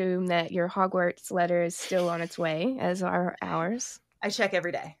to assume that your Hogwarts letter is still on its way, as are ours. I check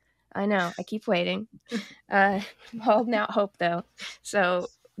every day. I know. I keep waiting. I'm holding out hope, though. So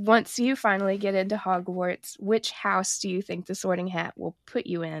once you finally get into Hogwarts, which house do you think the Sorting Hat will put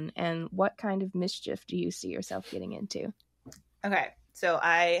you in, and what kind of mischief do you see yourself getting into? Okay. So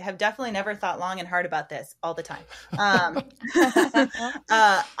I have definitely never thought long and hard about this all the time.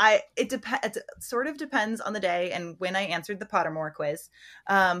 It sort of depends on the day and when I answered the Pottermore quiz.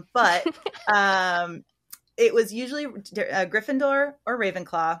 But it was usually Gryffindor or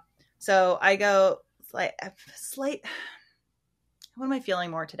Ravenclaw. So I go slight. What am I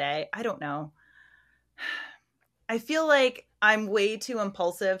feeling more today? I don't know. I feel like I'm way too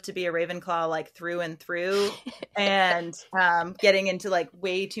impulsive to be a Ravenclaw, like through and through, and getting into like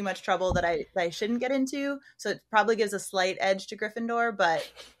way too much trouble that I shouldn't get into. So it probably gives a slight edge to Gryffindor,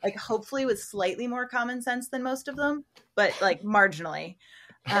 but like hopefully with slightly more common sense than most of them, but like marginally.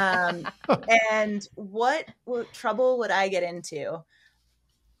 And what trouble would I get into?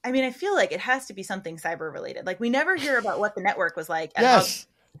 I mean, I feel like it has to be something cyber related. Like we never hear about what the network was like. Yes.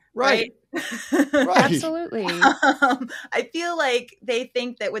 Right. Absolutely. I feel like they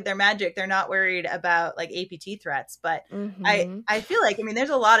think that with their magic, they're not worried about like APT threats, but I feel like, I mean, there's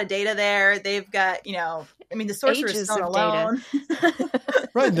a lot of data there. They've got, the Sorcerer's Stone alone.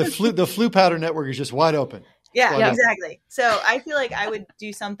 Right. The flu powder network is just wide open. Yeah, exactly. So I feel like I would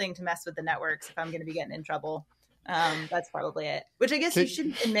do something to mess with the networks if I'm going to be getting in trouble. That's probably it. Which I guess you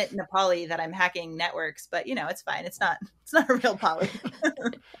shouldn't admit in a poly that I'm hacking networks, but it's fine. It's not a real poly.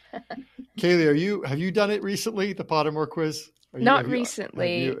 Kaylee, have you done it recently? The Pottermore quiz? Not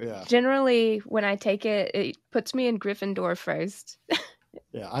recently. Yeah. Generally, when I take it, it puts me in Gryffindor first.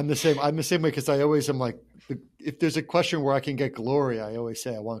 Yeah, I'm the same way because I always am like, if there's a question where I can get glory, I always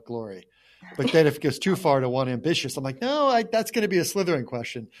say I want glory. But then if it goes too far to want ambitious, I'm like, no, that's going to be a Slytherin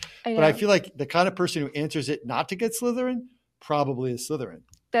question. But I feel like the kind of person who answers it not to get Slytherin probably is Slytherin.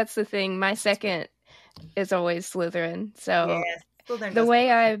 That's the thing. My second is always Slytherin. So Slytherin the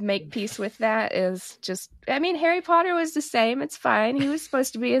way I make peace with that is just, Harry Potter was the same. It's fine. He was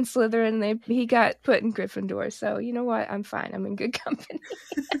supposed to be in Slytherin. He got put in Gryffindor. So you know what? I'm fine. I'm in good company.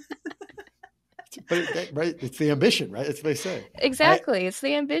 But right, it's the ambition, right? That's what they say. Exactly. It's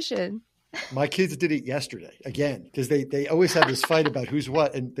the ambition. My kids did it yesterday again because they always have this fight about who's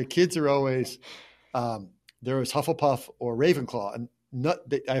what, and the kids are always there was Hufflepuff or Ravenclaw, and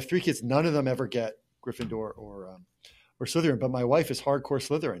I have 3 kids. None of them ever get Gryffindor or Slytherin, but my wife is hardcore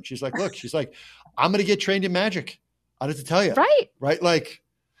Slytherin. She's like, look, I'm going to get trained in magic. I have to tell you, right? Like,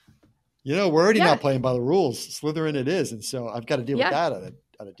 we're already not playing by the rules. Slytherin it is, and so I've got to deal with that on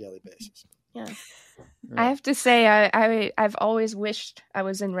a daily basis. Yeah. I have to say, I've always wished I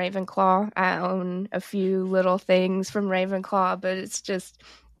was in Ravenclaw. I own a few little things from Ravenclaw, but it's just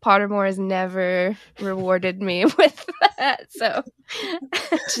Pottermore has never rewarded me with that. So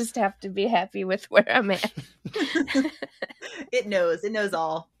I just have to be happy with where I'm at. It knows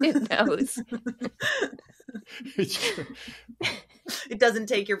all. It knows. It's true. It doesn't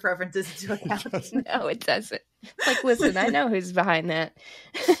take your preferences into account. No, it doesn't. Like, listen, I know who's behind that.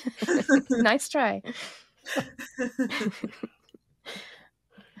 Nice try.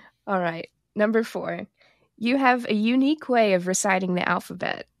 All right. Number 4. You have a unique way of reciting the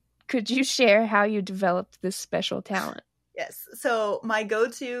alphabet. Could you share how you developed this special talent? Yes. So my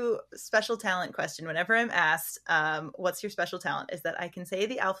go-to special talent question whenever I'm asked, what's your special talent, is that I can say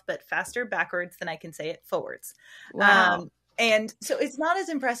the alphabet faster backwards than I can say it forwards. Wow. And so it's not as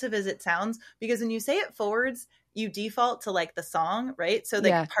impressive as it sounds, because when you say it forwards, you default to like the song, right? So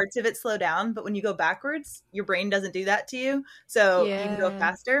parts of it slow down, but when you go backwards, your brain doesn't do that to you. So you can go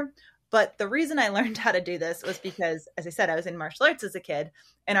faster. But the reason I learned how to do this was because, as I said, I was in martial arts as a kid,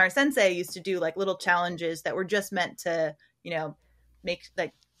 and our sensei used to do like little challenges that were just meant to, make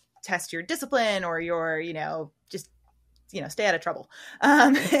like test your discipline or your, stay out of trouble.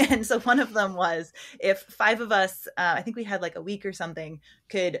 And so one of them was if 5 of us, I think we had like a week or something,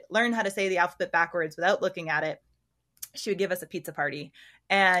 could learn how to say the alphabet backwards without looking at it, she would give us a pizza party.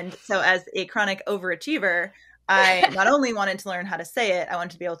 And so as a chronic overachiever, I not only wanted to learn how to say it, I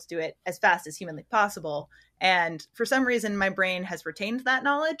wanted to be able to do it as fast as humanly possible. And for some reason, my brain has retained that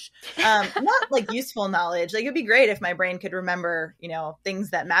knowledge. Not like useful knowledge. Like, it'd be great if my brain could remember,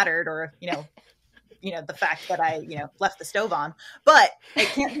 things that mattered, or, the fact that I, left the stove on. But it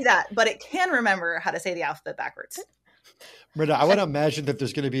can't do that. But it can remember how to say the alphabet backwards. Maretta, I want to imagine that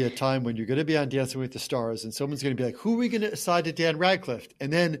there's going to be a time when you're going to be on Dancing with the Stars, and someone's going to be like, who are we going to assign to Dan Radcliffe?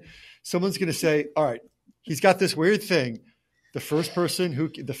 And then someone's going to say, all right, he's got this weird thing. The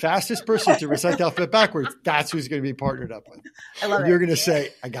fastest person to recite the alphabet backwards, that's who's going to be partnered up with. I love it. You're going to say,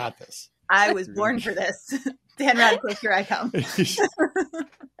 I got this. I was born for this. Dan Radcliffe, here I come.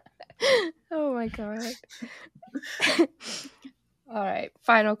 Oh my God. All right.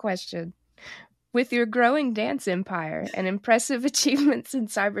 Final question. With your growing dance empire and impressive achievements in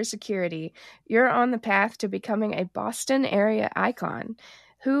cybersecurity, you're on the path to becoming a Boston area icon.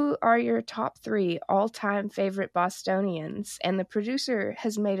 Who are your top 3 all-time favorite Bostonians? And the producer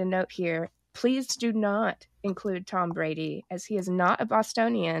has made a note here. Please do not include Tom Brady, as he is not a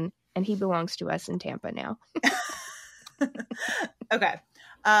Bostonian, and he belongs to us in Tampa now. Okay.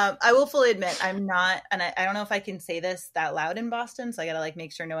 I will fully admit I'm not, and I don't know if I can say this that loud in Boston, so I gotta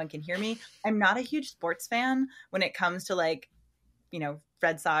make sure no one can hear me. I'm not a huge sports fan when it comes to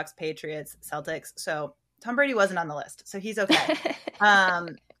Red Sox, Patriots, Celtics. So Tom Brady wasn't on the list, so he's okay.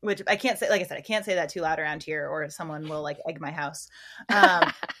 Which I can't say, like I said, I can't say that too loud around here, or someone will egg my house.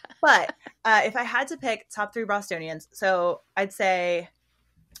 But if I had to pick top 3 Bostonians, so I'd say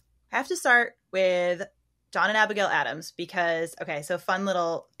I have to start with John and Abigail Adams because, okay, so fun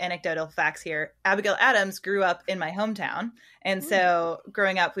little anecdotal facts here. Abigail Adams grew up in my hometown. And so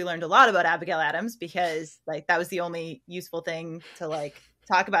growing up, we learned a lot about Abigail Adams because like that was the only useful thing to like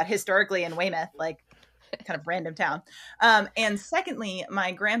talk about historically in Weymouth, like kind of random town. And secondly,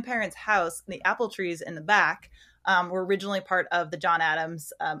 my grandparents' house, the apple trees in the back, were originally part of the John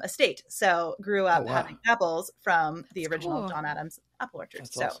Adams estate. So grew up having apples from the original John Adams apple orchard.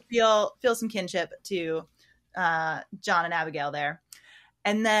 That's awesome. Feel some kinship to John and Abigail there.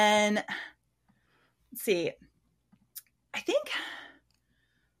 And then let's see, I think,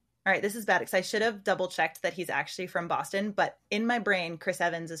 all right, this is bad because I should have double checked that he's actually from Boston, but in my brain, Chris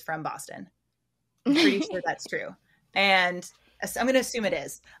Evans is from Boston. I'm pretty sure that's true. And I'm going to assume it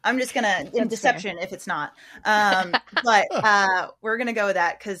is. I'm just going to, in deception, if it's not. But we're going to go with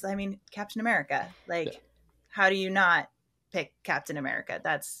that because, I mean, Captain America. Like, how do you not pick Captain America?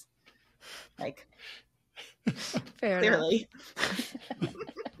 That's, like, fair clearly.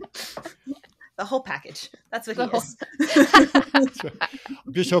 The whole package. That's what he is. That's right.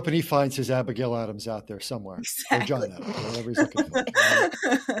 I'm just hoping he finds his Abigail Adams out there somewhere. Exactly. Or John Adams, whatever he's looking for.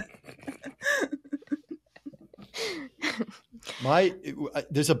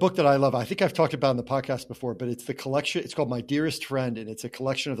 There's a book that I love. I think I've talked about in the podcast before, but it's the collection. It's called My Dearest Friend, and it's a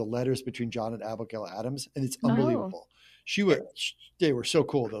collection of the letters between John and Abigail Adams, and it's unbelievable. They were so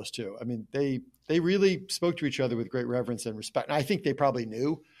cool, those two. I mean, they really spoke to each other with great reverence and respect. And I think they probably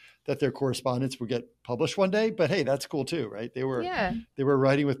knew that their correspondence would get published one day, but hey, that's cool too, right? They were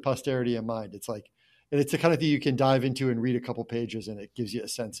writing with posterity in mind. It's like, and it's the kind of thing you can dive into and read a couple pages, and it gives you a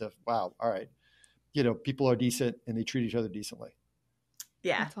sense of, wow, all right. You know, people are decent and they treat each other decently.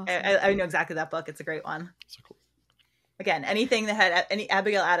 Yeah. Awesome. I know exactly that book. It's a great one. So cool. Again, anything that had any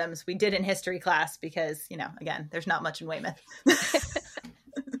Abigail Adams, we did in history class because, you know, again, there's not much in Weymouth. So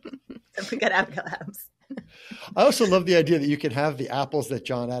we got Abigail Adams. I also love the idea that you can have the apples that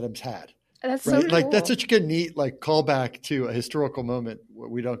John Adams had. That's right? So cool. Like that's such a neat like callback to a historical moment where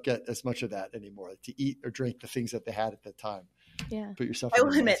we don't get as much of that anymore, like to eat or drink the things that they had at the time. Yeah. Put yourself. I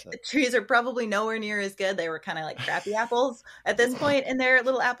will admit, the trees are probably nowhere near as good. They were kind of like crappy apples at this point in their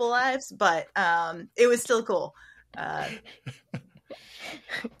little apple lives, but it was still cool.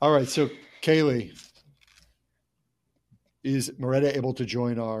 All right. So Kaylee, is Maretta able to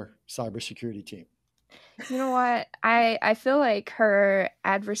join our cybersecurity team? You know what? I feel like her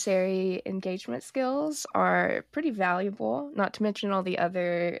adversary engagement skills are pretty valuable, not to mention all the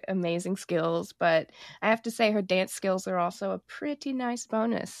other amazing skills, but I have to say her dance skills are also a pretty nice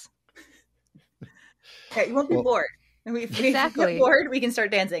bonus. Okay, you won't be bored. If we get bored, we can start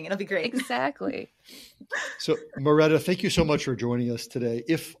dancing. It'll be great. Exactly. So, Maretta, thank you so much for joining us today.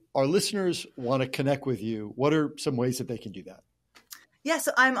 If our listeners want to connect with you, what are some ways that they can do that? Yeah,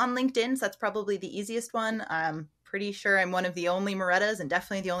 so I'm on LinkedIn, so that's probably the easiest one. I'm pretty sure I'm one of the only Marettas and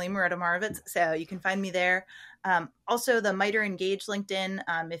definitely the only Maretta Morovitz, so you can find me there. Also, the MITRE Engage LinkedIn,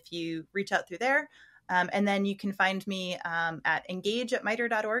 if you reach out through there. And then you can find me at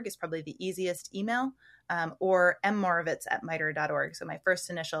engage@mitre.org is probably the easiest email, or mmorovitz@mitre.org. So my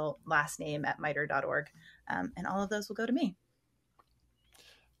first initial last name at mitre.org. And all of those will go to me.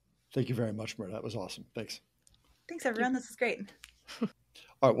 Thank you very much, Maretta. That was awesome. Thanks. Thanks, everyone. This is great.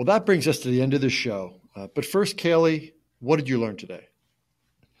 All right. Well, that brings us to the end of the show. But first, Kaylee, what did you learn today?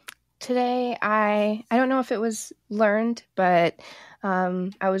 Today, I don't know if it was learned, but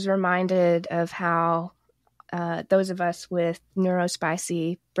I was reminded of how those of us with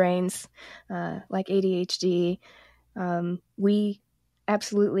neurospicy brains, like ADHD, we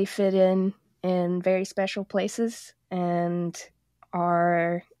absolutely fit in very special places and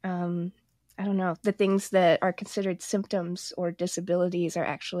are, I don't know, the things that are considered symptoms or disabilities are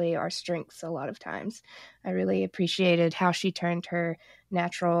actually our strengths a lot of times. I really appreciated how she turned her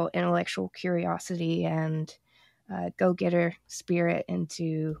natural intellectual curiosity and go-getter spirit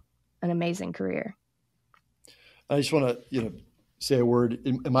into an amazing career. I just want to, say a word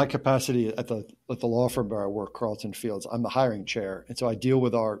in my capacity at the law firm where I work, Carlton Fields. I'm the hiring chair, and so I deal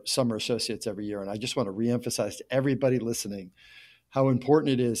with our summer associates every year. And I just want to reemphasize to everybody listening how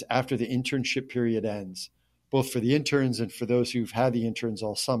important it is after the internship period ends, both for the interns and for those who've had the interns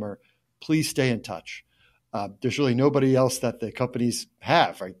all summer. Please stay in touch. There's really nobody else that the companies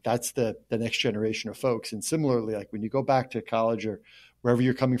have, right? That's the next generation of folks. And similarly, like when you go back to college or wherever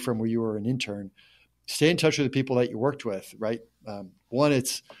you're coming from where you were an intern, stay in touch with the people that you worked with, right? One,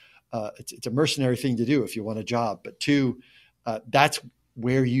 it's a mercenary thing to do if you want a job, but two, that's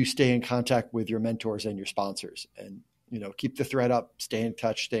where you stay in contact with your mentors and your sponsors. And keep the thread up, stay in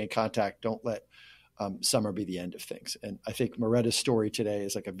touch, stay in contact. Don't let summer be the end of things. And I think Maretta's story today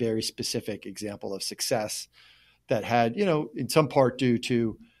is like a very specific example of success that had, in some part due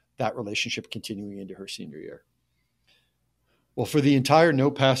to that relationship continuing into her senior year. Well, for the entire No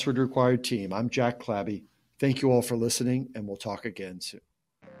Password Required team, I'm Jack Clabby. Thank you all for listening, and we'll talk again soon.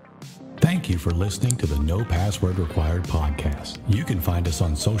 Thank you for listening to the No Password Required podcast. You can find us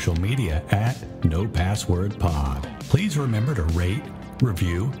on social media at No Password Pod. Please remember to rate,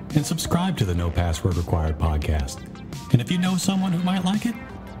 review, and subscribe to the No Password Required podcast. And if you know someone who might like it,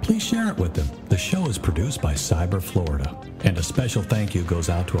 please share it with them. The show is produced by Cyber Florida. And a special thank you goes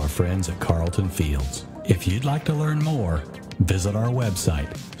out to our friends at Carlton Fields. If you'd like to learn more, visit our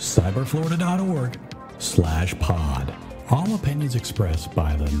website, cyberflorida.org/pod. All opinions expressed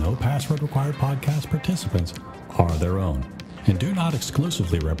by the No Password Required podcast participants are their own and do not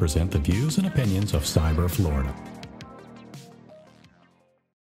exclusively represent the views and opinions of Cyber Florida.